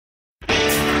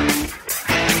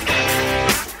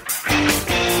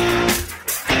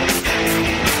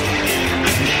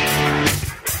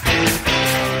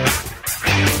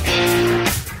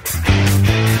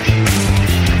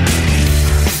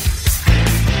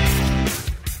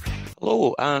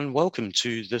Hello and welcome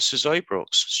to This is Ibrox.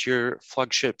 It's your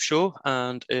flagship show,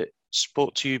 and it's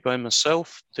brought to you by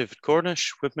myself, David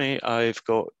Cornish. With me, I've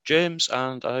got James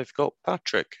and I've got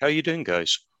Patrick. How you doing,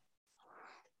 guys?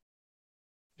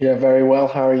 Yeah, very well.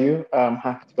 How are you?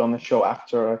 Happy to be on the show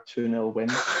after a 2-0 win.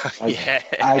 As Yeah,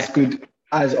 as good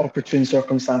as opportune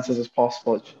circumstances as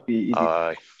possible. It should be easy.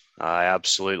 aye, aye,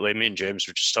 absolutely. Me and James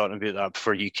were just talking about that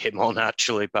before you came on.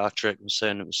 Actually, Patrick was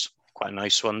saying it was quite a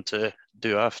nice one to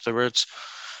do afterwards.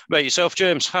 About yourself,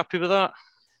 James? Happy with that?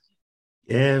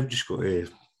 Yeah, I've just got to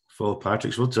follow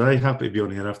Patrick's words. I happy to be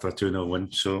on here after a 2-0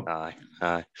 win. So, Aye,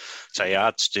 aye. So yeah, I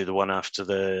had to do the one after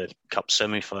the cup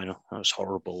semi-final. That was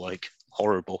horrible, like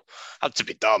horrible. Had to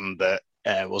be done, but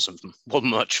it wasn't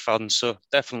much fun. So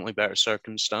definitely better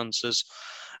circumstances.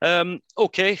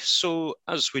 Okay, so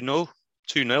as we know,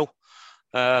 2-0.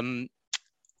 Um,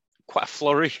 quite a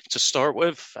flurry to start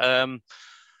with.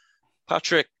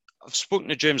 Patrick, I've spoken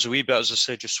to James a wee bit, as I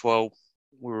said just while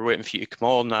we were waiting for you to come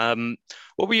on.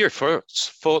 What were your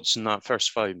first thoughts in that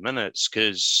first 5 minutes?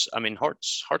 Because I mean,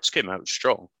 Hearts came out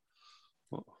strong.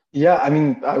 Yeah, I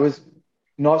mean, I was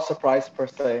not surprised per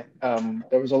se.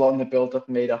 There was a lot in the build-up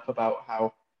made up about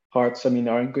how Hearts, I mean,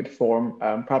 are in good form,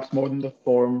 perhaps more than the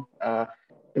form.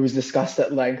 It was discussed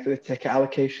at length, the ticket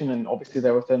allocation, and obviously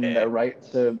they're within Yeah, their right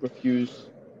to refuse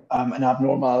an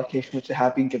abnormal allocation, which they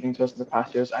have been giving to us in the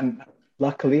past years. And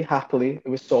luckily, happily, it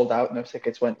was sold out. No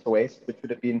tickets went to waste, which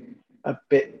would have been a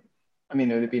bit. I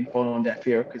mean, it would have been falling on deaf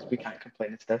ear because we can't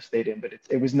complain it's their stadium, but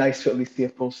it was nice to at least see a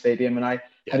full stadium. And I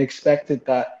yeah, had expected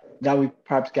that we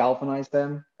perhaps galvanize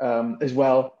them as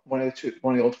well. One of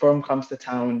the old firm comes to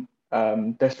town.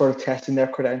 They're sort of testing their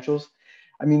credentials.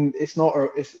 I mean, it's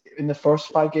in the first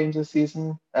 5 games of the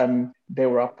season. They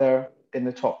were up there in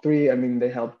the top three. I mean, they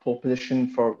held pole position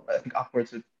for I think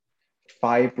upwards of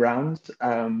 5 rounds,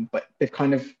 but they've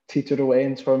kind of teetered away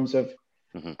in terms of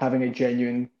mhm, having a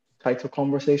genuine title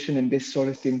conversation, and this sort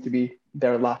of seemed to be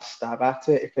their last stab at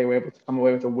it. If they were able to come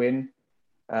away with a win,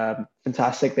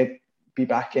 fantastic. They'd be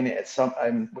back in it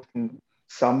at within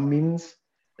some means.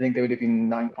 I think they would have been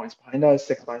 9 points behind us,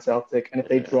 six behind Celtic, and if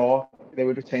they yeah, draw, they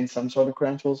would retain some sort of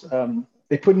credentials.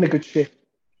 They put in a good shift,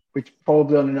 which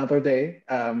probably on another day,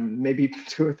 maybe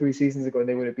 2 or 3 seasons ago,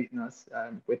 they would have beaten us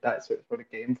with that sort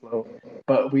of game flow.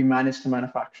 But we managed to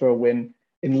manufacture a win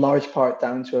in large part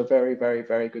down to a very, very,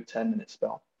 very good 10-minute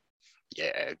spell.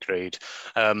 yeah. Great.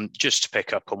 Just to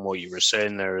pick up on what you were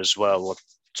saying there as well, I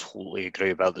totally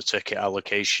agree about the ticket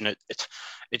allocation.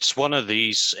 It's one of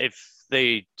these. If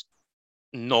they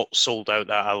not sold out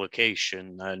that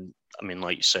allocation, and I mean,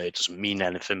 like you say, it doesn't mean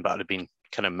anything, but I'd have been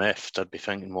kind of miffed. I'd be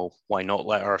thinking, well, why not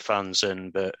let our fans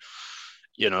in? But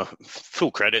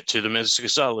full credit to them. Is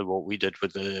exactly what we did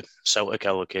with the Celtic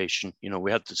allocation.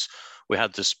 We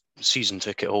had this season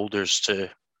ticket holders to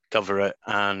cover it,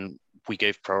 and we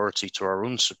gave priority to our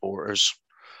own supporters.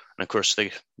 And of course,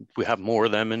 we have more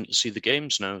of them in to see the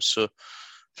games now. So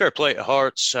fair play to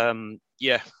Hearts.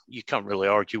 Yeah, you can't really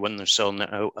argue when they're selling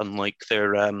it out, unlike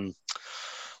their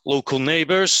local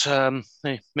neighbours.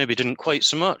 They maybe didn't quite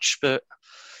so much, but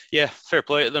yeah, fair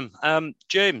play to them.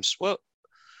 James, what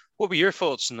were your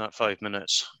thoughts in that 5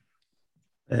 minutes?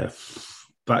 uh,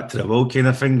 back to the wall kind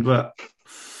of thing. But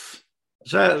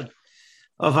is that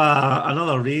of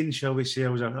another range, shall we say?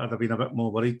 I'd have been a bit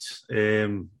more worried.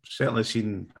 Certainly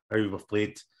seen how we've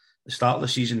played the start of the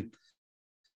season.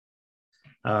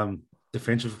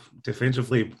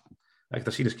 Defensively, I could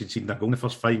have seen us conceding a goal in the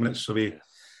first 5 minutes, so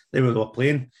they were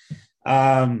playing.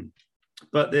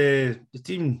 But the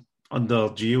team under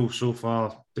Gio so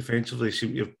far defensively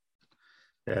seem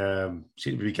to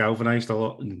be galvanised a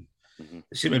lot, and Mm-hmm.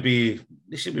 they seem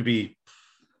to be.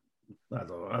 I don't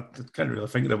know. I can't really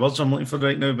think of the words I'm looking for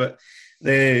right now, but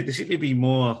they seem to be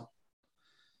more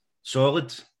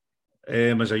solid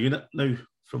as a unit now,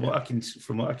 from Yeah. what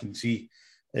I can see.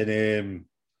 And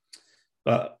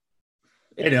but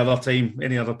any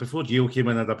other before Gio came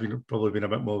in, probably been a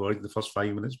bit more worried the first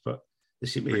 5 minutes, but they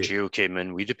seem If to Gio came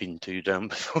in, we'd have been two down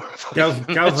before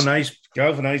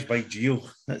galvanised by Gio. Yeah,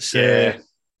 That's what I'm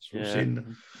yeah.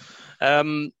 saying.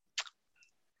 Um,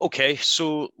 okay,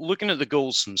 so looking at the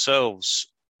goals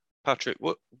themselves, Patrick,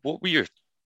 what were your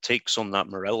takes on that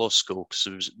Morelos goal?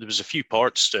 Because there was a few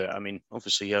parts to it. I mean,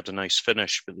 obviously he had a nice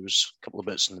finish, but there was a couple of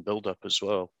bits in the build up as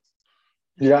well.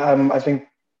 Yeah, I think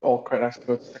all credit has to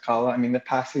go to Sakala. I mean, the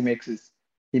pass he makes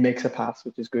a pass,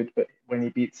 which is good, but when he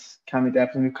beats Cammy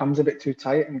Devlin, who comes a bit too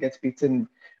tight and gets beaten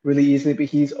really easily, but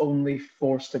he's only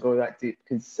forced to go that deep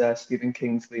because Stephen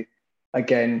Kingsley,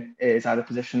 again, is out of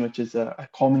position, which is a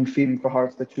common theme for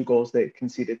Hearts. The 2 goals they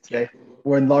conceded Yeah, today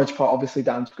were in large part obviously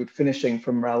down to good finishing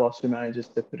from Morelos, who manages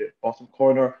to put it bottom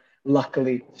corner.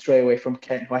 luckily straight away from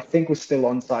Kent, who I think was still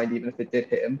onside even if it did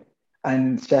hit him.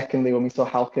 And secondly, when we saw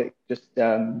Halkett just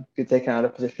get taken out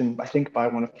of position, I think by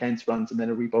one of Kent's runs, and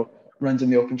then Aribo runs in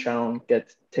the open channel and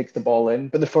takes the ball in.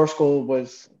 But the first goal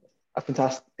was a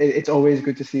fantastic. It's always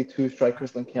good to see two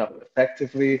strikers linking up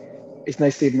effectively. It's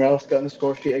nice to see Morelos get on the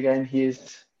score sheet again. He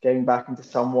is getting back into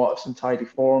somewhat of some tidy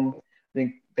form. I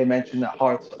think they mentioned that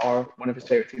Hearts are one of his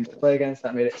favourite teams to play against.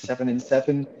 That made it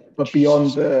 7-7. But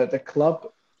beyond the club,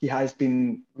 he has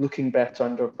been looking better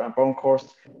under Van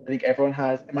Bronckhorst. I think everyone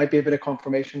has. It might be a bit of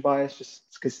confirmation bias just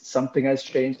because something has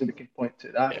changed and we can point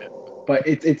to that. Yeah. But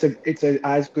it's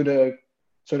as good a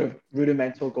sort of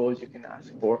rudimental goal as you can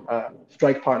ask for.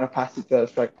 Strike partner passes it to the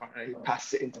strike partner, he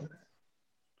passes it into the net.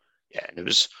 Yeah, and it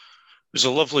was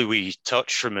a lovely wee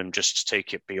touch from him just to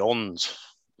take it beyond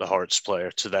the Hearts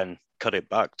player to then cut it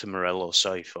back to Morelos,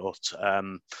 I thought.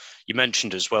 You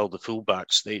mentioned as well the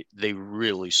fullbacks, they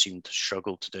really seemed to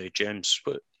struggle today. James,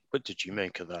 what did you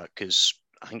make of that? Because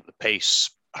I think the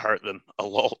pace hurt them a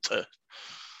lot.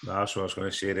 That's what I was going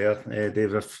to say there,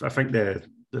 Dave. I think the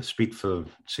speed for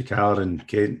Sakala and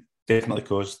Kent definitely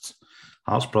caused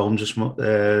Hearts problems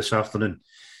this afternoon.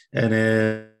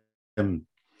 And they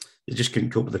just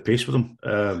couldn't cope with the pace with them.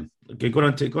 Going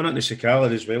into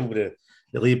Sakala as well with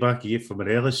the lay back he gave for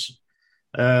Morelos.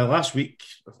 Last week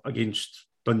against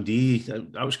Dundee,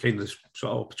 that was kind of the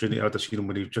sort of opportunity I had to see him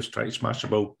when he just tried to smash the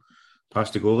ball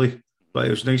past the goalie. But it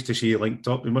was nice to see he linked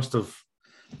up. He must have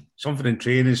something in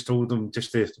training has told him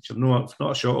just to, if you're not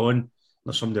a shot on,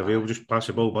 there's somebody available, just pass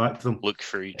the ball back to them. Look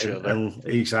for each other. And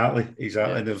exactly.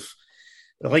 Yeah. And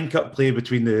the link up play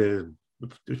between the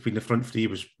front three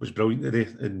was brilliant today.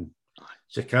 And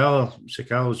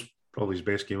Sakala was probably his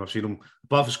best game I've seen him.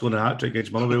 Apart from scoring a hat-trick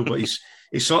against Motherwell, but his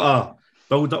sort of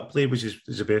build-up play is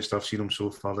the best I've seen him so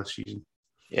far this season.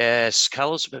 Yeah,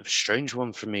 Sakala's a bit of a strange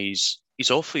one for me.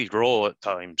 He's awfully raw at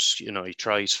times. He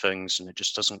tries things and it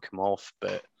just doesn't come off.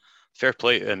 But fair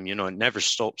play to him. It never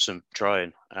stops him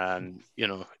trying. And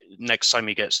next time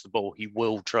he gets the ball, he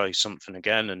will try something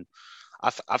again. And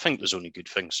I think there's only good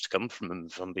things to come from him,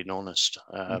 if I'm being honest.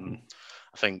 I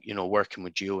think, working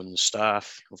with Gio and the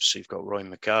staff, obviously you've got Roy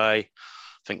Mackay. I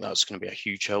think that's going to be a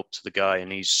huge help to the guy.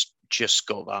 And he's just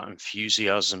got that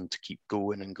enthusiasm to keep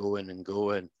going and going and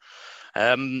going.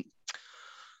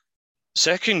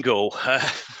 Second goal.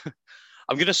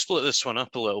 I'm going to split this one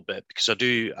up a little bit because I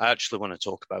actually want to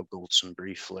talk about Goldson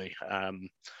briefly.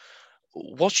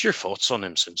 What's your thoughts on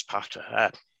him since Patrick?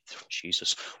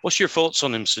 What's your thoughts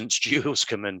on him since Gio's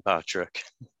come in, Patrick?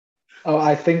 Oh,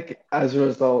 I think as a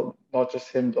result, not just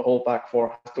him, the whole back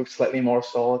four has looked slightly more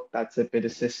solid. That's a bit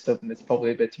of system. It's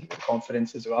probably a bit of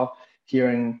confidence as well.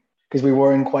 Because we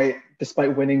weren't quite,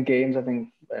 despite winning games, I think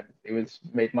it was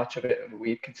made much of it.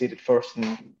 We conceded first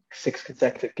in 6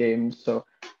 consecutive games. So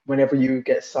whenever you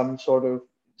get some sort of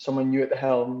someone new at the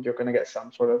helm, you're going to get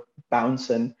some sort of bounce.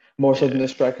 And more so than the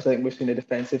strikers, I think we've seen a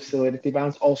defensive solidity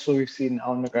bounce. Also, we've seen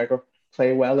Alan McGregor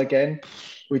play well again,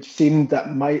 which seemed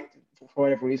that might, for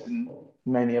whatever reason,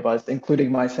 many of us,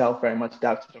 including myself, very much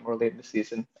doubted him early in the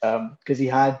season because he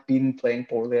had been playing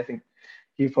poorly. I think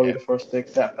he's probably the first to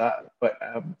accept that. But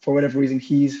for whatever reason,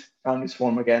 he's found his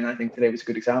form again. I think today was a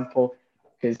good example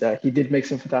because he did make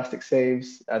some fantastic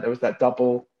saves. There was that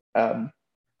double.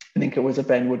 I think it was a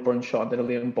Ben Woodburn shot that a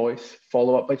Liam Boyce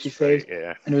follow-up, like you say.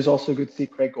 Yeah. And it was also good to see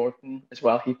Craig Gordon as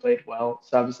well. He played well.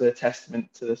 So that was a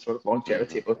testament to the sort of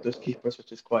longevity of both those keepers,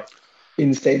 which is quite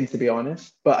insane, to be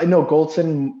honest. But I know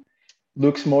Goldson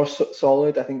looks more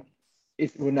solid. I think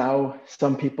we're now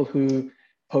some people who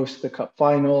post the cup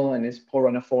final and his poor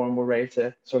run of form were ready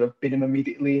to sort of bin him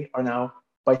immediately are now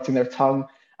biting their tongue.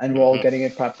 And we're all getting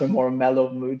in perhaps a more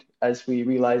mellow mood as we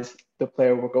realise the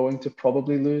player we're going to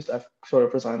probably lose. I've sort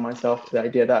of resigned myself to the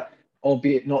idea that,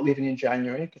 albeit not leaving in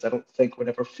January, because I don't think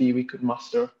whatever fee we could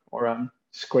muster or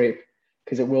scrape,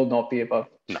 because it will not be above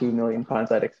 £2 million,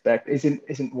 I'd expect,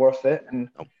 isn't worth it. And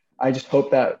I just hope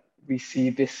that we see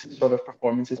this sort of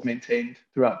performances maintained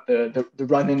throughout the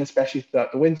run-in, especially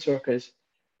throughout the winter, because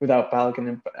without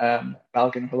Balogun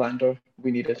and Orlando,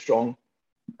 we need a strong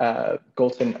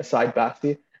Goldson aside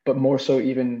Batty, but more so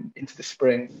even into the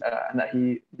spring, and that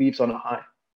he leaves on a high.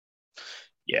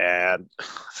 Yeah, I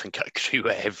think I agree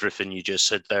with everything you just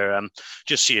said there.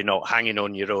 Just so you're not hanging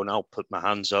on your own, I'll put my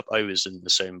hands up. I was in the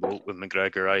same boat with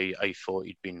McGregor. I thought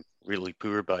he'd been really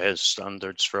poor by his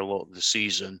standards for a lot of the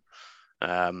season.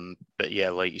 But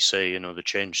yeah, like you say, the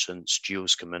change since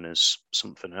Gio's come in is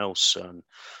something else. And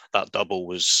that double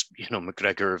was,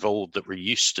 McGregor of old that we're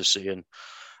used to seeing.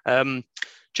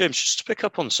 James, just to pick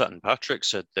up on something Patrick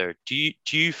said there, do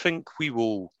you think we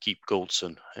will keep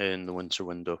Goldson in the winter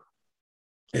window?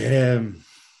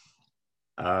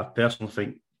 I personally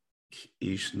think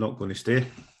he's not going to stay.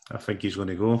 I think he's going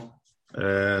to go.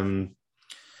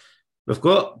 We've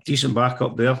got decent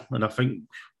backup there, and I think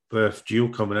with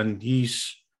Gio coming in,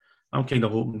 I'm kind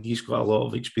of hoping he's got a lot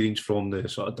of experience from the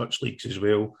sort of Dutch leagues as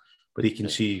well, but he can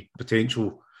see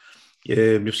potential.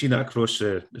 We've seen that across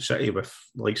the city with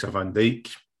the likes of Van Dijk,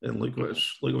 and look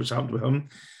what's happened with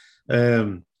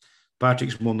him.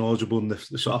 Patrick's more knowledgeable in the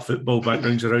sort of football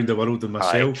backgrounds around the world than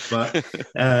myself,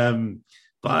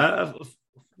 but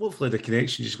hopefully the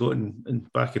connections he's got in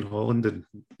back in Holland and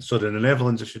in the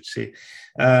Netherlands, I should say,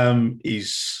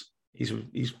 he's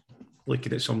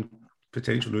looking at some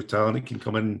potential new talent that can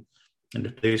come in and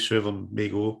replace whoever may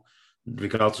go,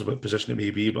 regardless of what position it may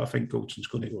be. But I think Goldson's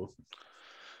going to go.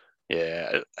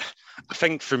 Yeah, I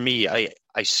think for me, I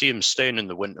see him staying in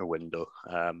the winter window.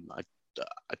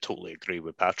 I totally agree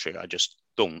with Patrick. I just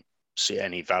don't see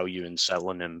any value in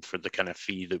selling him for the kind of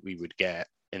fee that we would get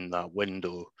in that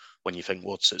window when you think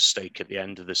what's at stake at the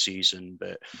end of the season.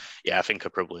 But yeah, I think I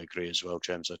probably agree as well,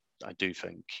 James. I do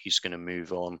think he's going to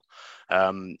move on.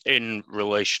 In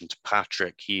relation to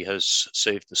Patrick, he has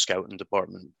saved the scouting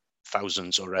department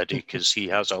thousands already because he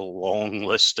has a long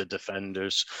list of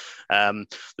defenders.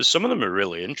 Some of them are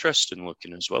really interesting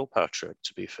looking as well, Patrick,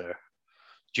 to be fair.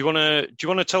 Do you want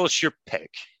to tell us your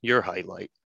pick, your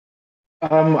highlight?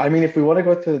 I mean, if we want to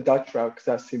go to the Dutch route, because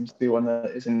that seems to be one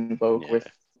that is in vogue with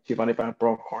Giovanni van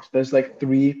Bronckhorst, there's like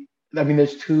three. I mean,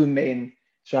 there's two main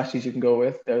strategies you can go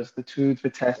with. There's the two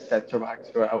Vitesse centre backs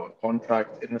who are out of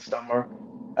contract in the summer.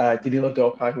 Danilo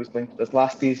Dokai, who's linked with us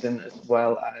last season, as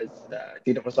well as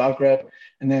Dinamo Zagreb.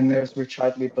 And then there's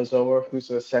Richarli Bazoer, who's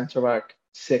a centre back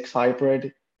 6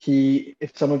 hybrid.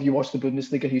 If some of you watch the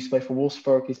Bundesliga, he used to play for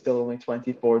Wolfsburg. He's still only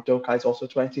 24. Dokai's also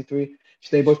 23.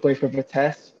 So they both play for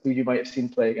Vitesse, who you might have seen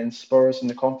play against Spurs in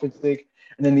the Conference League.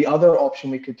 And then the other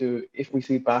option we could do, if we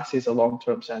see Bassi as a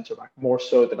long-term centre-back, more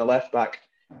so than a left-back,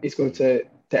 is go to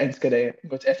Enschede and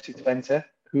go to FC Twente,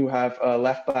 who have a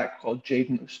left-back called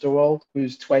Jaden Oosterwolde,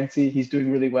 who's 20. He's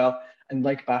doing really well. And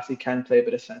like Bassi, can play a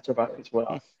bit of centre-back as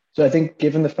well. So I think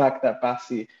given the fact that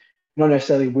Bassi not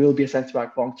necessarily will be a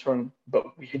centre-back long-term,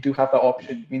 but we do have that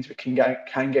option, it means we can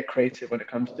get creative when it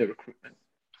comes to recruitment.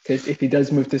 Because if he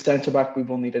does move to centre-back, we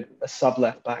will need a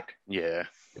sub-left-back. Yeah.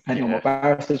 Depending on what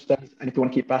Barisic does. And if we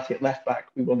want to keep Bassi at left-back,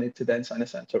 we will need to then sign a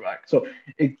centre-back. So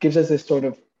it gives us this sort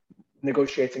of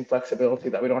negotiating flexibility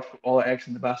that we don't have to put all our eggs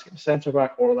in the basket of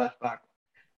centre-back or left-back,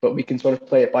 but we can sort of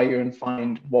play it by ear and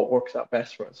find what works out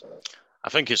best for us. I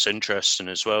think it's interesting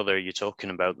as well there, you're talking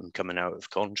about them coming out of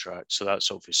contract. So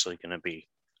that's obviously going to be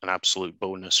an absolute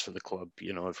bonus for the club,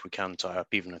 you know, if we can tie up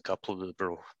even a couple of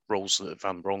the roles that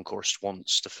Van Bronckhorst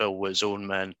wants to fill with his own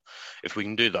men. If we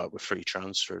can do that with free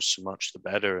transfers, so much the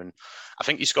better. And I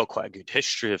think he's got quite a good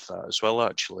history of that as well,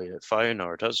 actually, at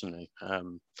Feyenoord, hasn't he?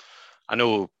 I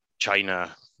know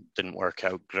China didn't work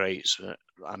out great. So,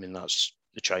 I mean, that's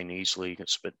the Chinese league.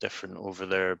 It's a bit different over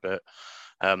there, but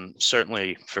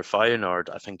certainly for Feyenoord,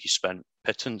 I think he spent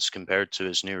pittance compared to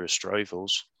his nearest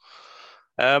rivals.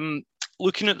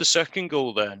 Looking at the second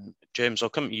goal then, James, I'll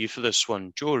come to you for this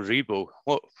one. Joe Aribo,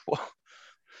 what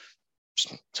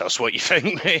tell us what you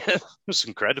think, mate. It was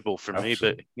incredible for me,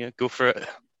 but yeah, go for it.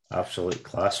 Absolute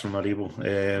class from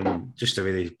Aribo. Just the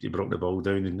way he broke the ball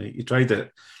down, and he tried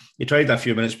it. He tried that a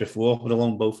few minutes before with a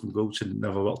long ball from Goldson,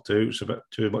 never worked out. It was a bit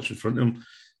too much in front of him.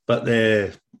 But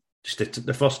the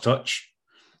first touch,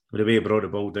 with the way he brought the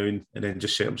ball down and then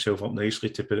just set himself up nicely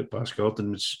to put it past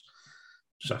Gordon was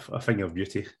a thing of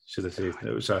beauty, should I say.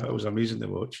 It was amazing to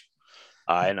watch.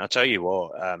 And I tell you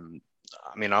what, I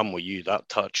mean, I'm with you. That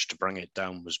touch to bring it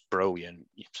down was brilliant.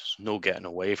 There's no getting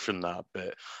away from that.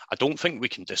 But I don't think we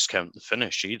can discount the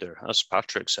finish either. As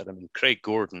Patrick said, I mean, Craig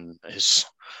Gordon is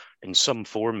in some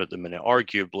form at the minute,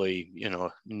 arguably, you know,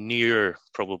 near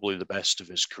probably the best of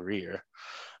his career.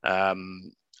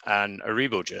 And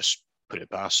Aribo just put it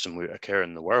past him without a care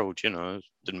in the world, you know,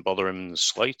 didn't bother him in the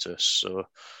slightest. So,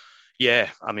 yeah,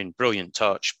 I mean, brilliant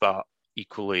touch, but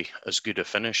equally as good a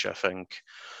finish, I think.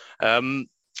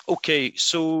 Okay,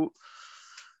 so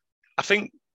I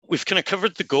think we've kind of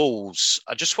covered the goals.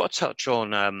 I just want to touch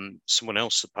on someone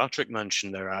else that Patrick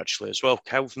mentioned there actually as well,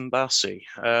 Calvin Bassey.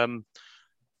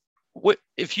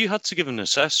 If you had to give an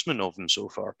assessment of him so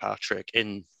far, Patrick,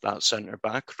 in that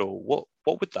centre-back role,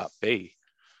 what would that be?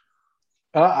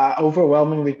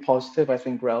 Overwhelmingly positive, I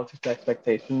think, relative to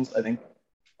expectations. I think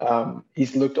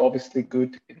he's looked obviously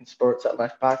good in spurts at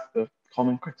left-back. The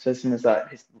common criticism is that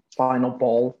his final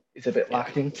ball is a bit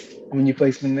lacking. And when you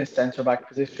place him in this centre-back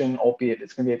position, albeit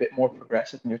it's going to be a bit more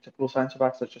progressive than your typical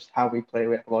centre-back, so it's just how we play.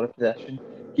 We have a lot of possession.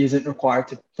 He isn't required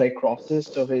to play crosses,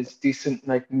 so his decent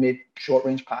mid-short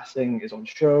range passing is on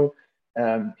show.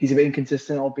 He's a bit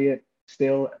inconsistent, albeit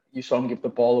still you saw him give the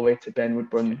ball away to Ben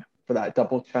Woodburn for that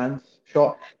double chance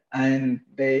shot. And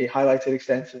they highlighted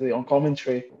extensively on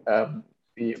commentary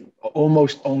the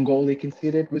almost own goal he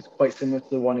conceded was quite similar to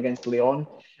the one against Lyon,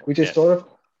 which is sort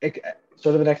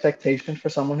of an expectation for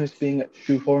someone who's being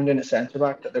shoehorned in at centre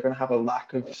back, that they're going to have a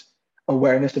lack of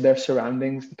awareness of their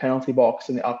surroundings, the penalty box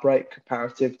and the upright,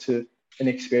 comparative to an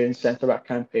experienced centre back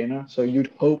campaigner. So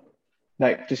you'd hope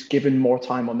that just given more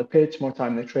time on the pitch, more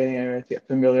time in the training area to get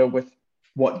familiar with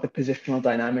what the positional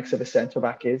dynamics of a centre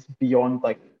back is beyond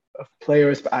of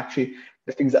players, but actually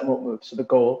the things that won't move. So the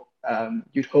goal,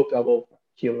 you'd hope that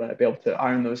he'll be able to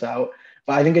iron those out.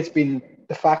 But I think it's been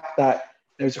the fact that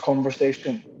there's a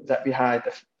conversation that we had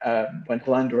when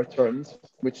Helander returns,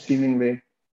 which seemingly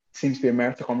seems to be a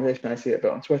merited conversation. I see it a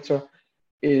bit on Twitter,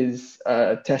 is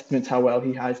a testament to how well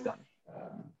he has done.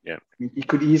 I mean, he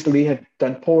could easily have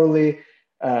done poorly,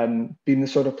 being the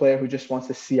sort of player who just wants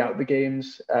to see out the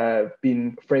games,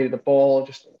 being afraid of the ball,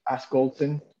 just ask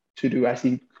Goldson to do as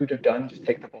he could have done, just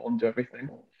take the ball and do everything.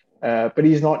 But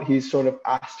he's not. He's sort of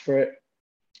asked for it.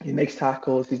 He makes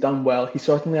tackles. He's done well. He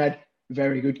certainly had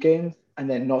very good games and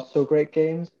then not so great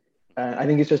games. I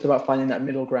think it's just about finding that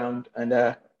middle ground. And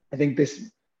I think this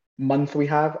month we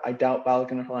have, I doubt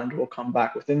Balogun and Helander will come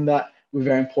back within that. We're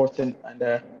very important. And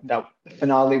that the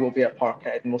finale will be at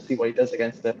Parkhead, and we'll see what he does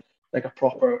against a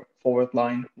proper forward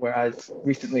line. Whereas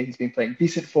recently he's been playing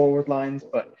decent forward lines,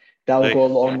 but that will go a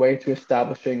long way to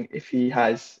establishing if he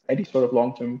has any sort of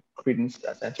long-term credence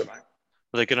at centre back.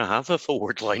 Are they going to have a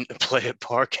forward line to play at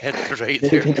Parkhead right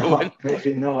Maybe there? Not,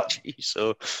 maybe not.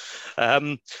 So,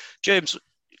 James,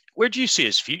 where do you see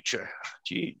his future?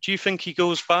 Do you think he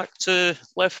goes back to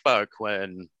left back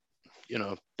when,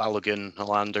 Balogun,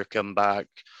 Helander come back?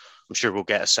 I'm sure we'll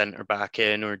get a centre back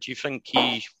in, or do you think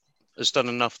he has done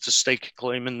enough to stake a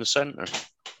claim in the centre?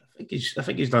 I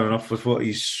think he's done enough with what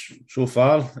he's so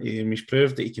far. He's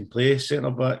proved that he can play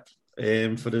centre back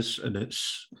for us, and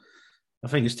I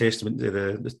think it's testament to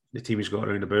the team he's got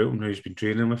around about him, who he's been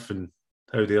training with, and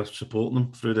how they're supporting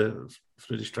him through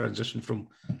this transition from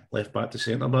left back to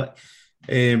centre back.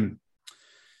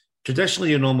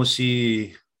 Traditionally, you normally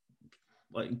see,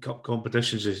 like in cup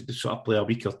competitions, they sort of play a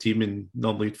weaker team and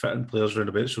normally fit in players around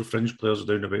about, so fringe players are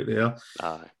down about there.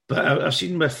 Aye. But I've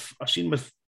seen with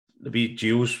the way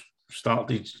Gio's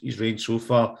started his reign so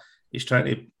far, he's trying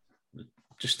to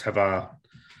just have a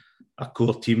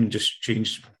core team and just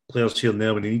change players here and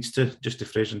there when he needs to, just to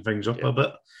freshen things up a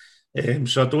bit.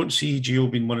 So I don't see Gio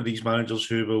being one of these managers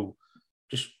who will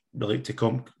just relate to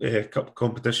cup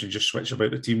competition, just switch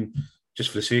about the team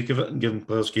just for the sake of it and giving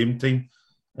players game time.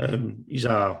 He's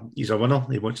a winner.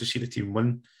 He wants to see the team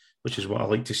win, which is what I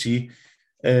like to see.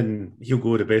 And he'll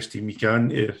go with the best team he can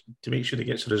to make sure he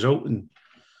gets a result. And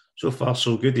so far,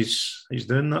 so good. He's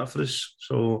doing that for us.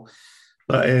 So,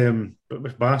 but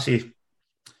with Bassey,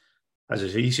 as I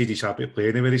say, he said he's happy to play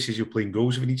anywhere. He says he'll play in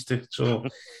goals if he needs to. So,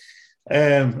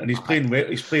 and he's playing well.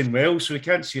 He's playing well, so we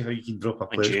can't see how you can drop a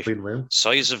player who's playing well.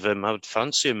 Size of him, I would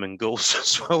fancy him in goals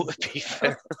as well. To be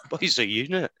fair, but he's a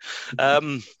unit.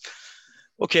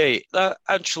 Okay, that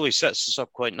actually sets us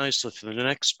up quite nicely for the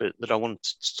next bit that I wanted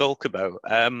to talk about.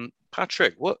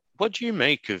 Patrick, what do you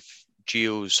make of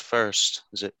Gio's first?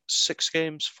 Is it 6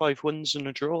 games, 5 wins and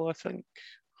a draw? I think.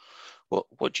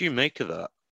 What do you make of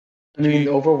that? I mean,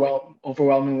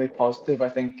 overwhelmingly positive. I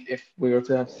think if we were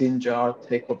to have seen Gerrard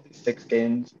take up these 6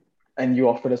 games and you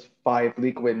offered us 5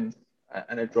 league wins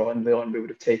and a draw in Lyon, we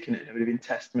would have taken it. It would have been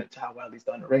testament to how well he's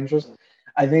done at Rangers.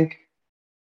 I think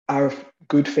our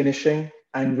good finishing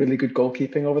and really good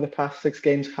goalkeeping over the past 6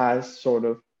 games has sort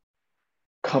of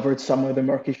covered some of the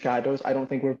murky shadows. I don't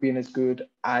think we're being as good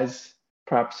as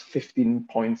perhaps 15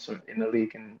 points in the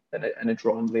league and a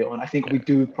draw in Lyon. I think we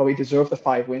do probably deserve the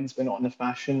 5 wins, but not in the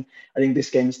fashion. I think this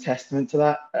game is testament to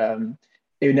that.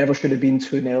 It never should have been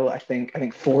 2-0. I think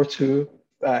 4-2,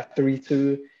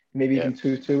 3-2, maybe even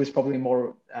 2-2 is probably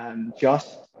more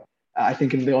just. I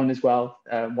think in Lyon as well,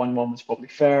 1-1 was probably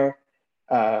fair.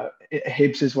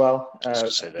 Hibs as well.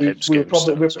 We're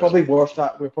probably worth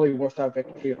that. We're probably worth our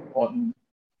victory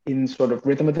in sort of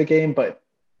rhythm of the game, but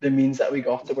the means that we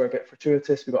got to were a bit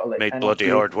fortuitous. We got made bloody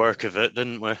hard work of it,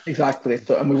 didn't we? Exactly.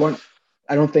 So, and we weren't.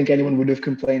 I don't think anyone would have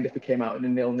complained if we came out in a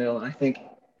 0-0. And I think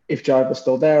if Gerrard was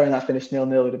still there and that finished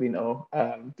 0-0, it would have been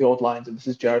the old lines. And this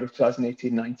is Gerrard of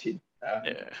 2018-19.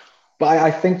 But I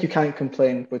think you can't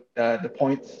complain with the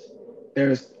points.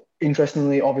 There's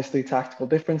interestingly, obviously tactical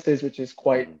differences, which is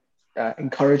quite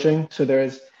encouraging. So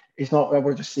it's not that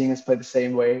we're just seeing us play the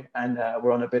same way and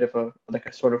we're on a bit of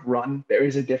a sort of run. There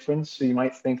is a difference. So you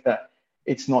might think that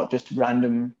it's not just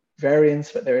random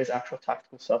variance, but there is actual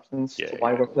tactical substance to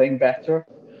why we're playing better.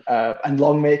 And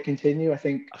long may it continue. I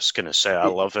was going to say, I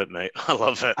love it, mate. I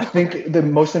love it. I think the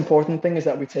most important thing is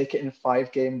that we take it in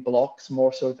 5-game blocks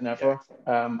more so than ever.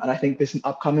 And I think this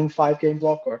upcoming 5-game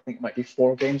block, or I think it might be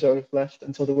 4 games out left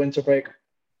until the winter break.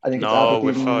 I think it's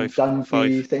Aberdeen,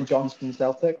 Dundee, St Johnstone,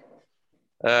 Celtic.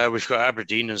 We've got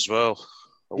Aberdeen as well,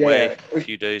 away a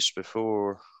few days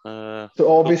before. So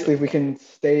obviously, if we can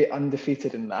stay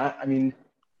undefeated in that, I mean,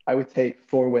 I would take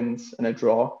 4 wins and a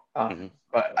draw.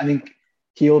 But I think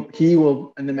he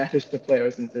will, and the message to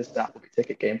players and to the staff will be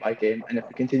take it game by game. And if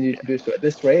we continue to do so at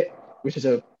this rate, which is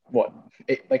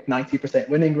like 90%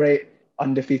 winning rate,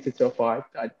 undefeated so far,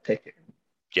 I'd take it.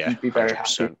 Yeah, I'd be very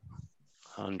happy.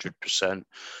 100%.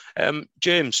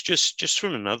 James, just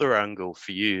from another angle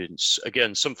for you, it's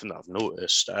again something that I've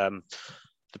noticed.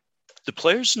 The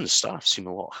players and the staff seem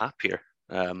a lot happier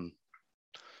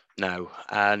now,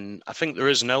 and I think there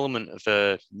is an element of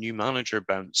a new manager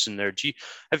bounce in there.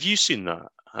 Have you seen that?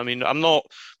 I mean, I'm not,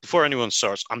 before anyone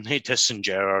starts, I'm not dissing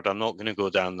Gerrard. I'm not going to go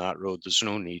down that road. There's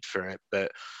no need for it.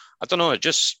 But I don't know, it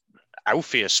just,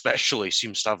 Alfie especially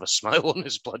seems to have a smile on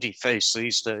his bloody face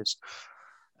these days.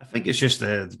 I think it's just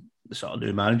the sort of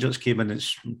new manager that's came in.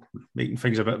 It's making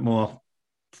things a bit more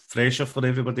fresher for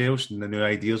everybody else, and the new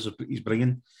ideas he's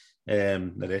bringing.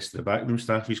 The rest of the backroom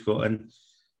staff he's got in.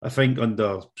 I think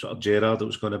under sort of Gerrard, it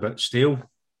was going a bit stale.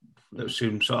 It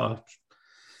seemed sort of...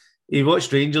 You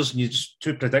watched Rangers and you're just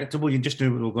too predictable. You just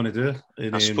knew what they were going to do.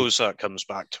 And, I suppose that comes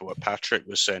back to what Patrick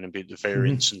was saying about the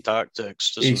variance in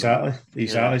tactics, doesn't Exactly.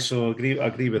 it? Yeah. So I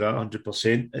agree with that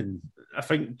 100%. And I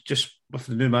think just with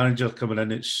the new manager coming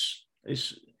in, it's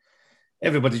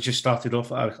everybody just started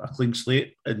off at a clean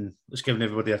slate, and it's giving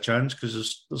everybody a chance,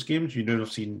 because there's games you never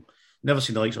seen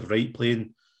the likes of Wright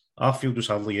playing. Arfield was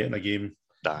hardly getting a game.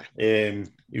 He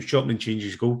was chopping and changing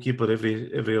his goalkeeper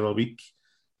every other week.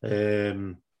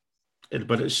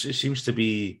 But it seems to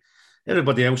be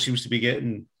everybody else seems to be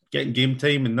getting game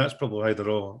time, and that's probably why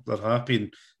they're happy.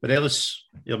 And Morelos,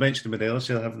 you're mentioning Morelos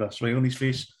having a smile on his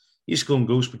face. He's scoring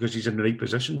goals because he's in the right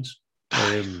positions.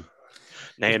 In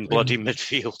bloody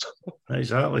midfield.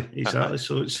 Exactly.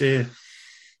 So it's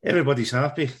everybody's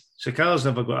happy. Sakala's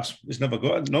never got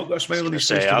a smile on his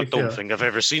face. I don't think I've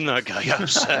ever seen that guy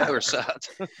upset or sad.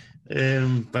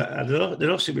 But they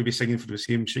all seem to be singing for the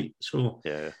same sheet. So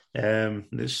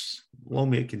it's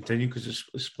long may it continue, because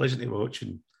it's pleasant to watch.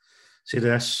 And say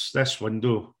this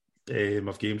window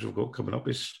of games we've got coming up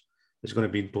is going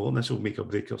to be important. This will make or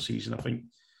break our season, I think.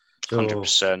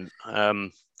 100%.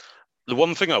 The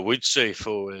one thing I would say,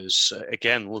 Fo, is,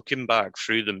 again, looking back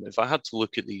through them, if I had to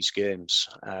look at these games,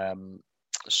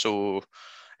 so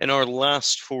in our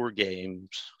last 5 games,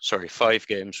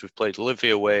 we've played Livy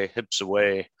away, Hibs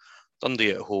away, Dundee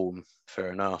at home,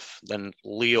 fair enough, then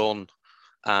Leon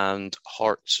and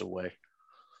Hearts away.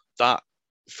 That,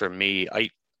 for me,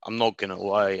 I'm not going to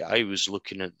lie, I was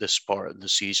looking at this part of the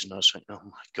season, I was like, oh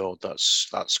my God, that's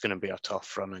going to be a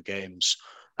tough run of games.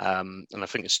 And I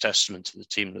think it's testament to the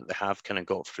team that they have kind of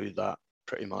got through that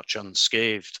pretty much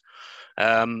unscathed.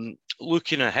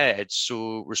 Looking ahead,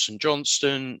 so we're St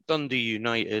Johnstone, Dundee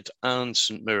United and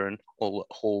St Mirren all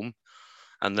at home.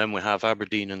 And then we have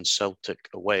Aberdeen and Celtic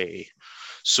away.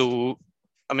 So,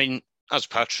 I mean, as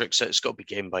Patrick said, it's got to be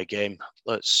game by game.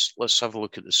 Let's have a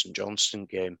look at the St Johnstone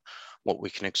game, what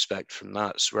we can expect from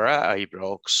that. So we're at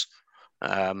Ibrox.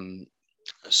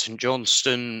 St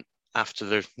Johnstone, after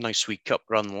their nice wee cup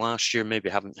run last year, maybe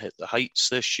haven't hit the heights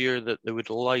this year that they would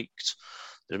have liked.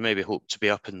 They maybe hope to be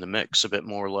up in the mix a bit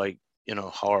more like,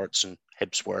 Hearts and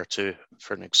Hibs were to,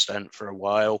 for an extent, for a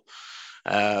while.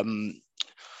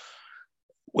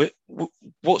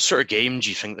 What sort of game do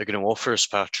you think they're going to offer us,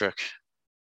 Patrick?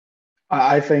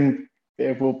 I think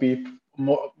it will be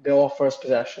more, they'll offer us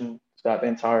possession throughout the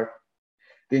entire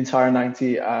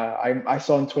 90. I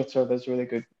saw on Twitter there's a really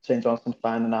good St Johnstone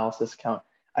fan analysis account.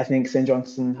 I think St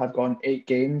Johnstone have gone 8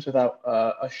 games without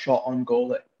a shot on goal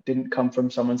that didn't come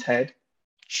from someone's head.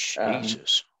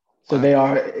 Jesus. So they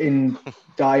are in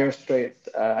dire straits.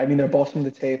 They're bottom of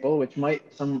the table, which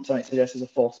some might suggest is a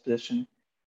false position,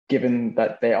 given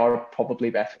that they are probably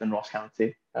better than Ross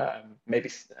County. Maybe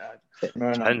St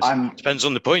Mirren. Depends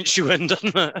on the points you win,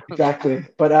 doesn't it? Exactly.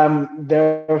 But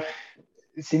they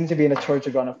seem to be in a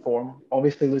turgid run of form.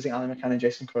 Obviously, losing Alan McCann and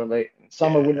Jason Curley in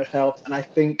summer wouldn't have helped. And I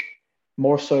think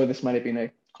more so, this might have been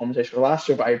a conversation for last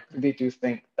year, but I really do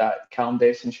think that Callum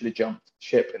Davison should have jumped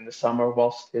ship in the summer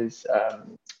whilst his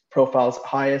profile's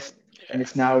highest, and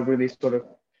it's now really sort of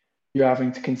you're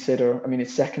having to consider. I mean,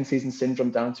 it's second season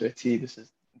syndrome down to a T. This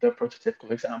is the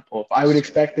prototypical example. But I would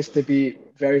expect this to be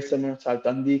very similar to how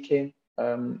Dundee came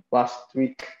last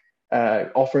week.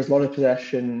 Offers a lot of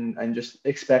possession and just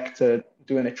expect to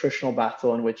do an attritional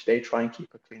battle in which they try and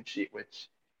keep a clean sheet, which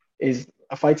is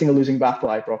fighting a losing battle.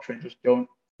 Ibrox Rangers don't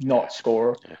not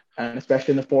score, and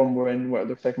especially in the form we're in, where it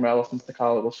looks like Morelos and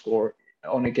Sakala will score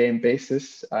on a game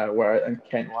basis, and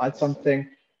Kent will add something.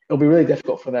 It'll be really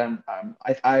difficult for them.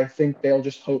 I think they'll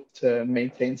just hope to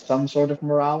maintain some sort of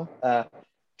morale,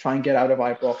 try and get out of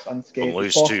Ibrox unscathed. Don't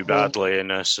lose too badly,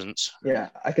 in essence. Yeah,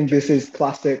 I think this is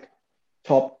classic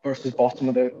top versus bottom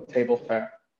of the table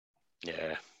fare.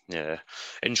 Yeah.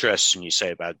 Interesting you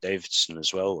say about Davidson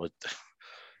as well.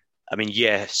 I mean,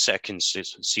 second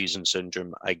season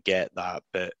syndrome, I get that.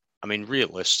 But, I mean,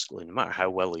 realistically, no matter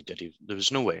how well he did, there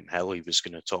was no way in hell he was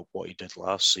going to top what he did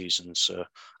last season. So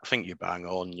I think you bang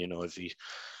on, if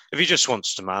he just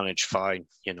wants to manage, fine.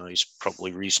 He's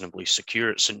probably reasonably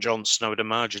secure at St Johnstone, I would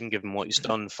imagine, given what he's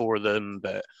done for them.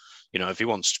 But, if he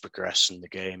wants to progress in the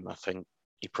game, I think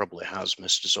he probably has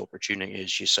missed his opportunity,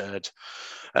 as you said.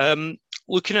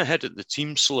 Looking ahead at the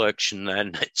team selection,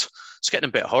 then it's getting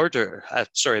a bit harder. A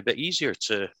bit easier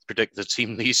to predict the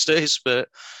team these days. But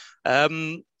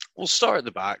we'll start at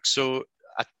the back. So,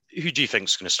 who do you think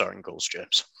is going to start in goals,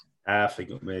 James? I think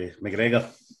it'll be McGregor.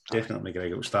 Definitely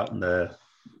McGregor will start in the.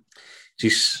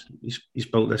 He's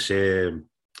built this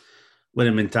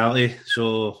winning mentality,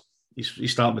 so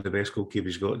he's starting with the best goalkeeper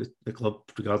he's got at the club,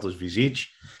 regardless of his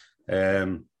age.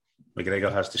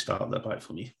 McGregor has to start at the back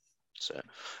for me. So,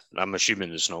 I'm assuming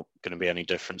there's not going to be any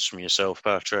difference from yourself,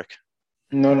 Patrick.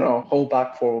 No. Whole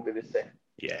back four will be the same.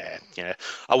 Yeah.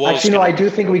 I do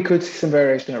think we could see some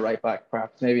variation at right back,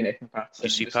 perhaps. Maybe Nathan Patterson. You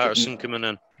see Patterson coming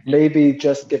in? Maybe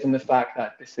just given the fact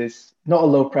that this is not a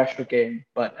low-pressure game,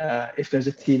 but if there's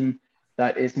a team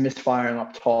that is misfiring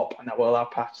up top and that will allow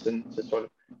Patterson to sort of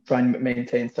try and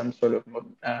maintain some sort of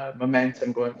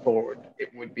momentum going forward, it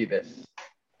would be this.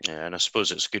 Yeah, and I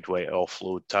suppose it's a good way to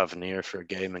offload Tavernier for a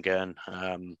game again.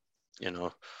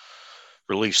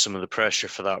 Relieve some of the pressure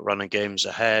for that run of games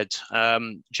ahead.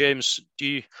 James,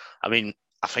 I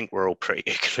think we're all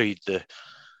pretty agreed the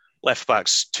left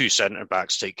backs, two centre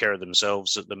backs take care of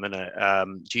themselves at the minute.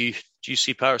 Do you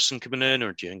see Patterson coming in,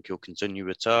 or do you think he'll continue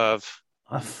with Tav?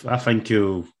 I think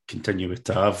he'll continue with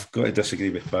Tav. Got to disagree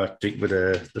with Patrick with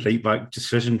the right back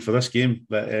decision for this game,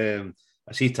 but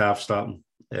I see Tav starting.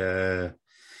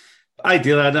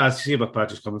 Ideally, I see where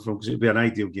Patrick's coming from, because it would be an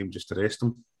ideal game just to rest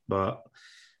him. But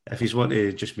if he's wanting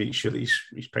to just make sure that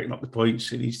he's picking up the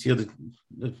points and he's here the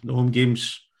home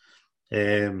games,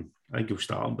 I think he'll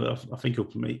start him. But I think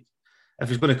if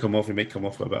he's going to come off, he might come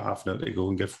off with about half an hour to go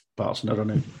and give Patterson a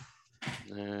run out.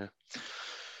 Yeah.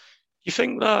 You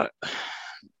think that,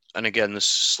 and again, this is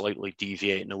slightly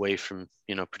deviating away from,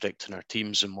 predicting our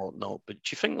teams and whatnot, but do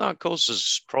you think that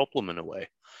causes a problem in a way?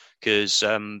 Because,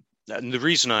 and the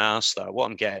reason I ask that, what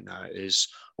I'm getting at is,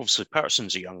 obviously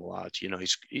Patterson's a young lad,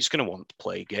 he's going to want to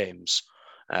play games.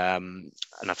 And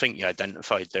I think you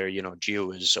identified there,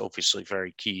 Gio is obviously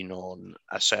very keen on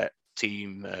a set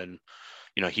team, and,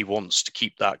 he wants to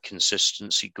keep that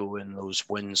consistency going, those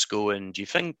wins going. Do you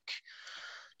think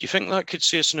that could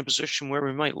see us in a position where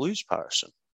we might lose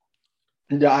Patterson?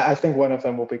 Yeah, I think one of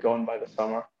them will be gone by the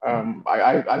summer.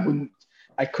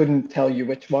 I couldn't tell you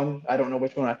which one. I don't know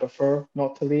which one I prefer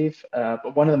not to leave,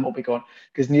 but one of them will be gone,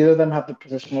 because neither of them have the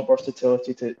positional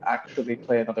versatility to actually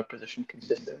play another position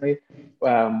consistently.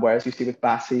 Whereas you see with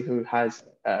Bassi, who has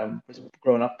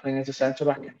grown up playing as a centre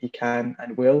back, and he can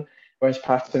and will. Whereas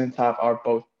Patterson and Tav are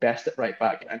both best at right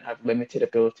back and have limited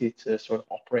ability to sort of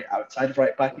operate outside of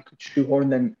right back. You could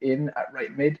shoehorn them in at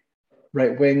right mid,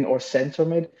 right wing, or centre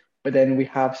mid. But then we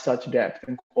have such depth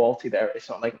and quality there. It's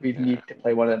not like we need to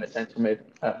play one of them at centre mid.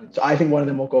 So I think one of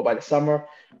them will go by the summer.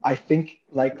 I think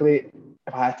likely,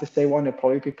 if I had to say one, it'll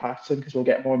probably be Patterson, because we'll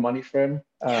get more money for him.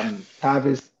 Tav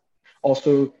is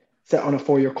also set on a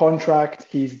 4-year contract.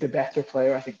 He's the better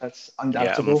player. I think that's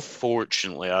undoubtable. Yeah,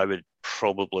 unfortunately, I would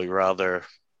probably rather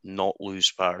not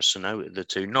lose Patterson out of the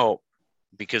two. Not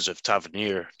because of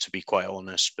Tavernier, to be quite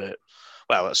honest, but,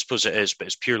 well, I suppose it is, but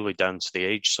it's purely down to the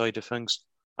age side of things.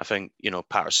 I think,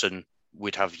 Patterson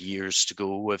would have years to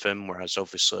go with him, whereas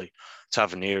obviously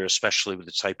Tavernier, especially with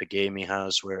the type of game he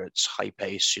has, where it's high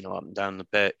pace, up and down the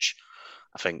pitch,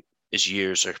 I think his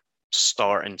years are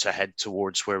starting to head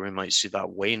towards where we might see that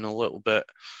wane a little bit.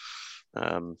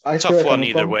 Tough one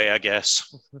either way, I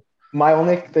guess. My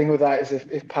only thing with that is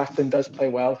if Patterson does play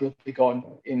well, he'll be gone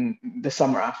in the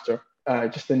summer after.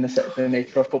 just in the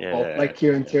nature of football, like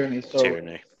Kieran Tierney. So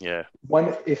Tierney, yeah.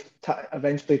 If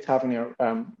eventually Tavernier,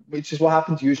 which is what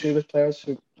happens usually with players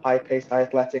who high pace, high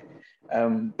athletic,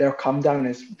 their come down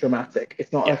is dramatic.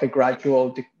 It's not like a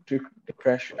gradual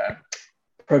regression.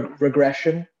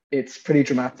 It's pretty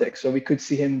dramatic. So we could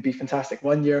see him be fantastic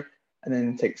one year and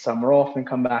then take summer off and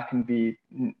come back and be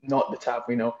not the Tav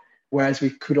we know. Whereas we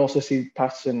could also see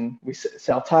Patterson, we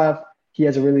sell Tav, he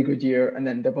has a really good year, and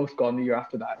then they're both gone the year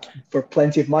after that for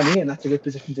plenty of money, and that's a good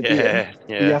position to be in. Yeah.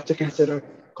 You have to consider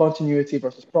continuity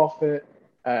versus profit,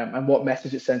 and what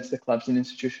message it sends to the clubs and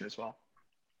institution as well.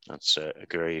 That's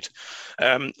agreed.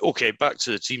 Okay, back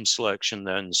to the team selection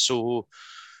then. So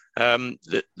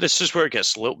this is where it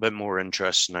gets a little bit more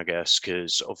interesting, I guess,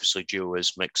 because obviously Gio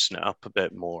is mixing it up a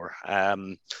bit more.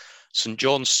 St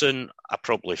Johnstone, I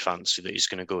probably fancy that he's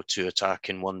going to go 2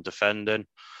 attacking, 1 defending.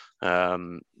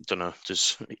 Don't know,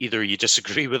 does either of you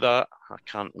disagree with that? I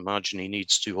can't imagine he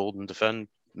needs 2 hold and defend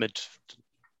mid.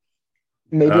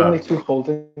 Maybe only 2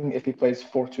 holding if he plays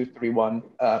 4-2-3-1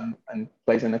 and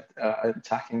plays an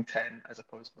attacking 10 as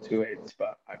opposed to 2 8s.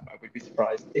 But I would be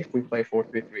surprised if we play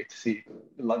 4-3-3 to see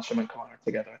Lundstram and Kamara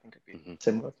together. I think it'd be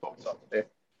similar to what we saw today.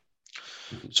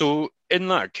 So in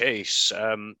that case,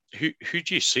 who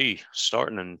do you see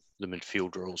starting in the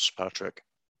midfield roles, Patrick?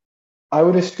 I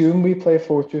would assume we play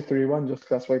 4-2-3-1 just because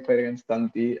that's why we played against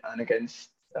Dundee and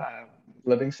against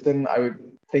Livingston. I would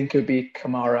think it would be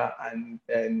Kamara and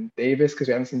then Davis, because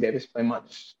we haven't seen Davis play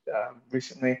much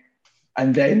recently.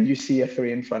 And then you see a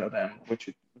 3 in front of them, which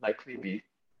would likely be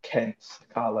Kent,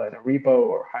 Sakala, and Aribo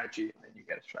or Haji, and then you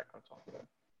get a striker on top of them.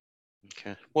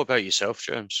 Okay. What about yourself,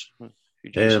 James?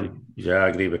 Yeah, I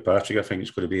agree with Patrick. I think it's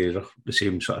going to be the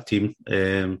same sort of team.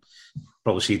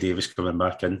 Probably see Davis coming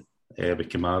back in with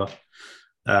Kamara.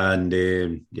 And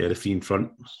the 3 in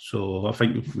front. So I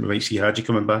think we might see Haji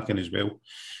coming back in as well.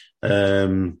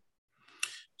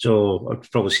 So I'd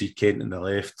probably see Kent on the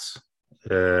left.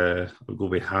 I'll go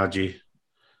with Haji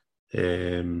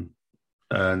and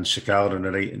Sakala on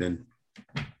the right, and then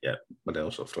what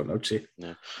else up front, I'd say.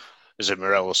 Yeah. Is it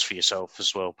Morelos for yourself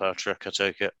as well, Patrick? I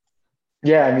take it.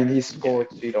 Yeah, I mean he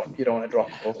scored, so you don't want to drop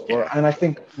a goal scorer. And I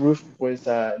think Roof was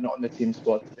not in the team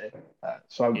squad today,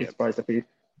 so I would be surprised if he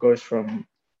goes from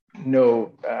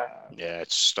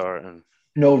it's starting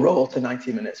no role to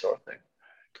 90 minutes sort of thing.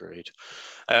 Agreed.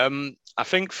 I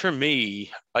think for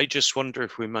me, I just wonder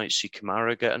if we might see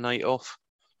Kamara get a night off.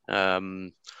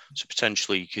 So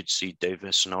potentially you could see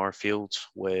Davis and Arfield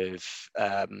with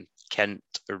Kent,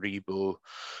 Aribo.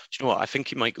 Do you know what? I think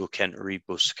he might go Kent,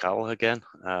 Aribo, Sakala again.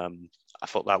 I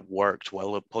thought that worked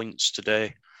well at points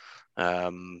today.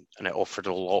 And it offered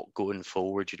a lot going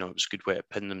forward. You know, it was a good way to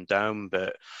pin them down.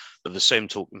 But the same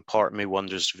token, part of me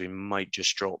wonders if he might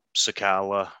just drop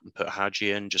Sakala and put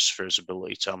Haji in just for his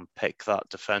ability to unpick that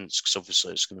defence, because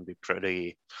obviously it's going to be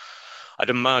pretty...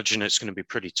 I'd imagine it's going to be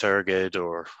pretty turgid,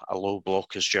 or a low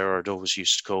block, as Gerard always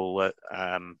used to call it.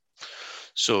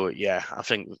 So, yeah, I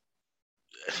think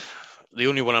the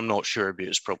only one I'm not sure about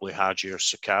is probably Haji or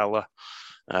Sakala.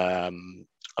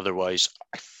 Otherwise,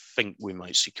 I think we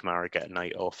might see Kamara get a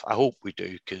night off. I hope we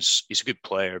do, because he's a good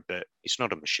player, but he's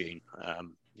not a machine.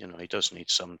 You know, he does need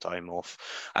some time off.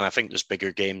 And I think there's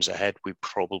bigger games ahead. We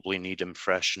probably need him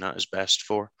fresh and at his best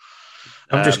for.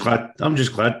 I'm just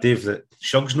glad, Dave, that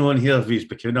Shug's not in here if he's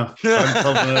Bacuna.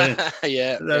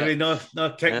 Yeah. I mean,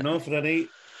 not kicking off for a night.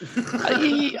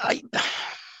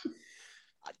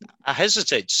 I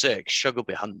hesitate to say Shug will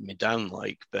be hunting me down,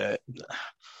 but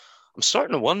I'm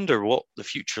starting to wonder what the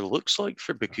future looks like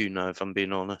for Bacuna, if I'm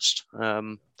being honest.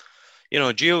 You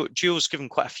know, Gio's given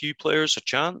quite a few players a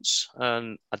chance,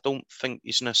 and I don't think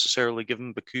he's necessarily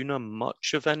given Bacuna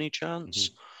much of any chance.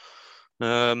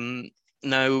 Mm-hmm.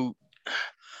 Now,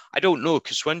 I don't know,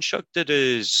 because when Shug did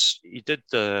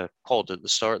the pod at the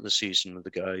start of the season with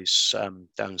the guys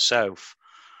down south,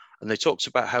 and they talked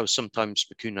about how sometimes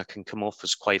Bacuna can come off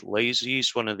as quite lazy.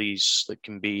 He's one of these that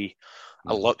can be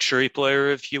a luxury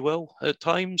player, if you will, at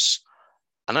times.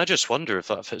 And I just wonder if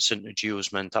that fits into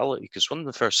Gio's mentality, because one of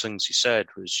the first things he said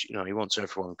was, you know, he wants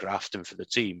everyone grafting for the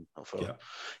team. I thought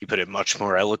he put it much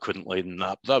more eloquently than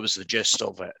that. But that was the gist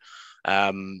of it.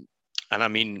 And I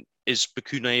mean, is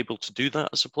Bacuna able to do that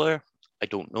as a player? I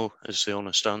don't know, is the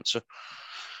honest answer.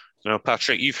 You know,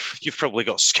 Patrick, you've probably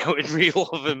got a scouting reel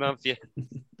of him, have you?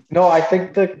 No, I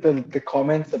think the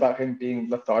comments about him being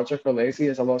lethargic or lazy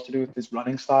has a lot to do with his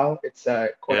running style. It's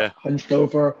quite hunched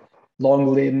over,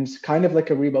 long limbs, kind of like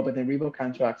Aribo, but then Aribo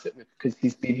counteracts it because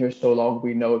he's been here so long.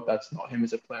 We know that's not him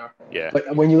as a player. Yeah.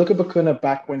 But when you look at Bacuna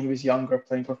back when he was younger,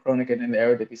 playing for Groningen in the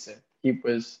Eredivisie, he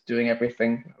was doing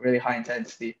everything really high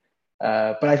intensity.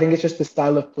 But I think it's just the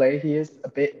style of play he is a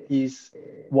bit. He's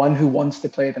one who wants to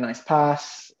play the nice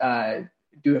pass,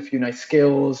 do a few nice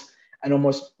skills, and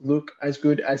almost look as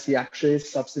good as he actually is,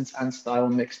 substance and style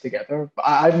mixed together. But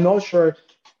I'm not sure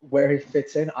where he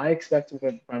fits in. I expected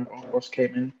when Bronckhorst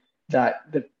came in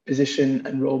that the position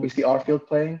and role we see Arfield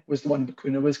playing was the one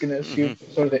Bakuna was going to assume.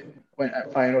 So that when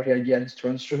at Feyenoord he had Jens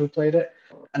Turnstra who played it.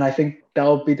 And I think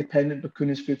that'll be dependent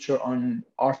Bakuna's future on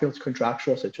Arfield's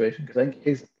contractual situation, because I think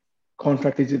his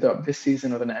contract is either up this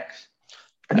season or the next.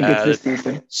 I think it's this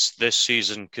season. It's this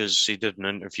season, because he did an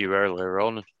interview earlier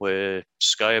on with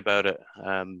Sky about it,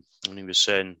 and he was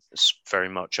saying it's very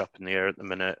much up in the air at the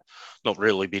minute. Not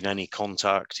really been any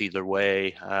contact either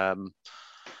way. I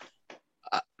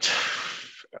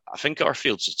think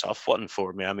Arfield's a tough one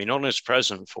for me. I mean, on his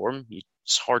present form,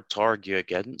 it's hard to argue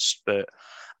against, but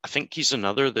I think he's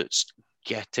another that's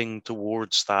getting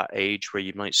towards that age where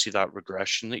you might see that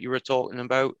regression that you were talking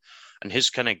about. And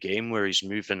his kind of game where he's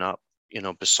moving up,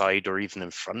 beside or even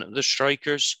in front of the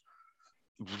strikers,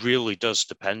 really does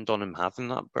depend on him having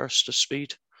that burst of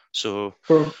speed. So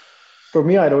for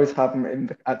me, I'd always have him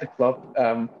at the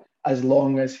club as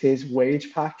long as his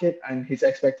wage packet and his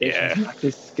expectations match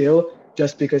his skill,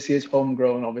 just because he is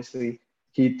homegrown. Obviously,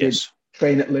 he did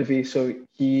train at Livy, so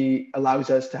he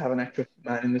allows us to have an extra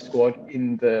man in the squad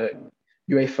in the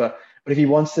UEFA. But if he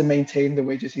wants to maintain the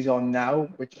wages he's on now,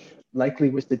 which likely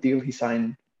was the deal he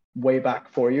signed way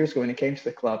back 4 years ago when he came to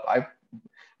the club, I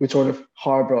would sort of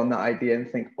harbour on that idea and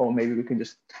think, maybe we can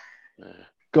just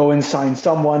go and sign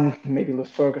someone, maybe Lewis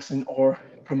Ferguson, or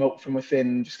promote from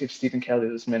within, just give Stephen Kelly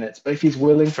those minutes. But if he's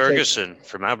willing Ferguson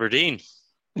from Aberdeen.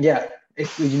 Yeah,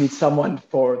 if you need someone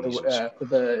for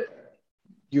the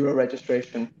Euro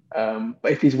registration.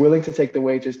 But if he's willing to take the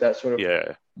wages that sort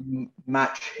of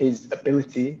match his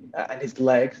ability and his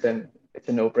legs, then it's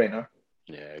a no-brainer.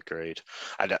 Yeah, agreed.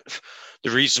 The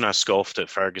reason I scoffed at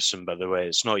Ferguson, by the way,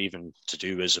 it's not even to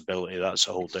do with his ability. That's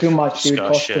a whole different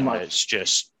discussion. Too much. It's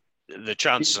just the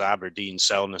chances of Aberdeen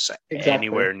selling us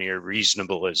anywhere near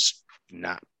reasonable is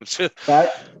not.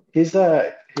 His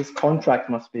contract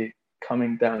must be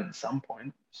coming down at some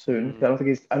point soon. I don't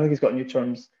think he's got new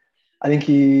terms. I think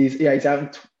he's out in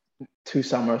 2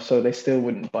 summers, so they still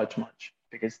wouldn't budge much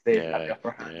because they have the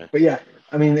upper hand. But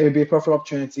I mean, it would be a perfect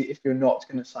opportunity if you're not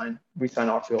going to re-sign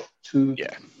Arfield to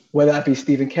whether that be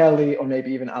Stephen Kelly or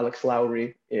maybe even Alex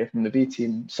Lowry from the B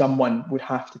team. Someone would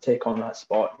have to take on that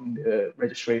spot in the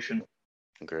registration.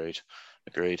 Agreed.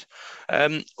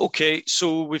 Okay,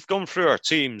 so we've gone through our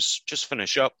teams. Just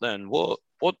finish up then.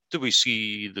 What do we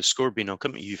see the score being? I'll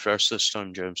come to you first this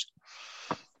time, James.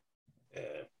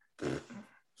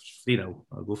 3-0.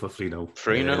 I'll go for 3-0.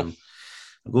 3-0.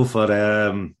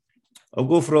 I'll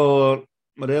go for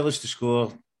Morelos to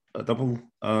score a double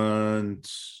and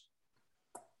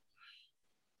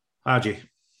Hadji.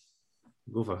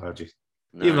 Go for Hadji.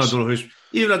 Nice.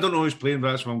 Even I don't know who's playing,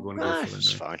 but that's what I'm going to go for.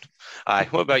 It's fine. Aye.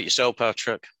 What about yourself,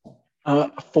 Patrick?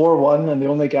 4-1, and the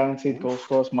only guaranteed goal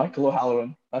scorer is Michael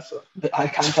O'Halloran. I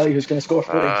can't tell you who's going to score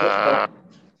for England.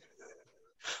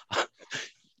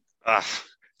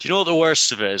 Do you know what the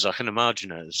worst of it is? I can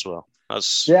imagine it as well. He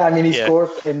scored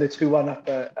in the 2-1 up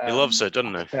at he loves it,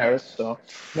 doesn't he? Paris, so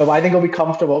no, but I think he'll be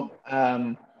comfortable.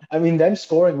 I mean, them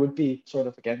scoring would be sort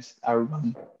of against our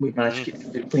run. We've managed to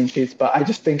keep clean sheets, but I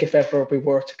just think if ever we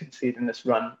were to concede in this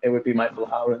run, it would be Michael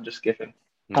O'Halloran, just given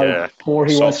how poor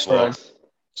he was for us.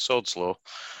 Sod's law.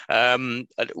 I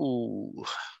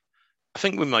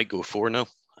think we might go 4-0.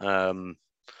 I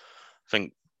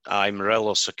think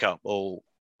Morelos a couple.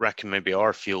 Reckon maybe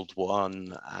Arfield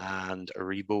 1 and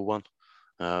Aribo 1.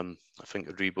 I think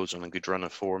Aribo's on a good run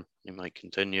of form. He might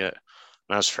continue it.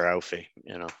 And as for Alfie,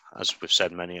 as we've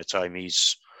said many a time, he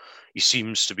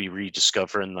seems to be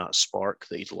rediscovering that spark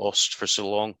that he'd lost for so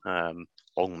long.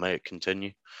 Long may it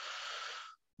continue.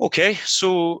 Okay,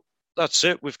 so that's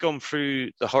it. We've gone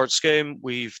through the Hearts game.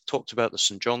 We've talked about the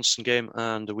St Johnstone game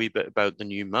and a wee bit about the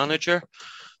new manager.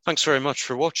 Thanks very much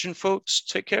for watching, folks.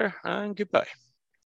 Take care and goodbye.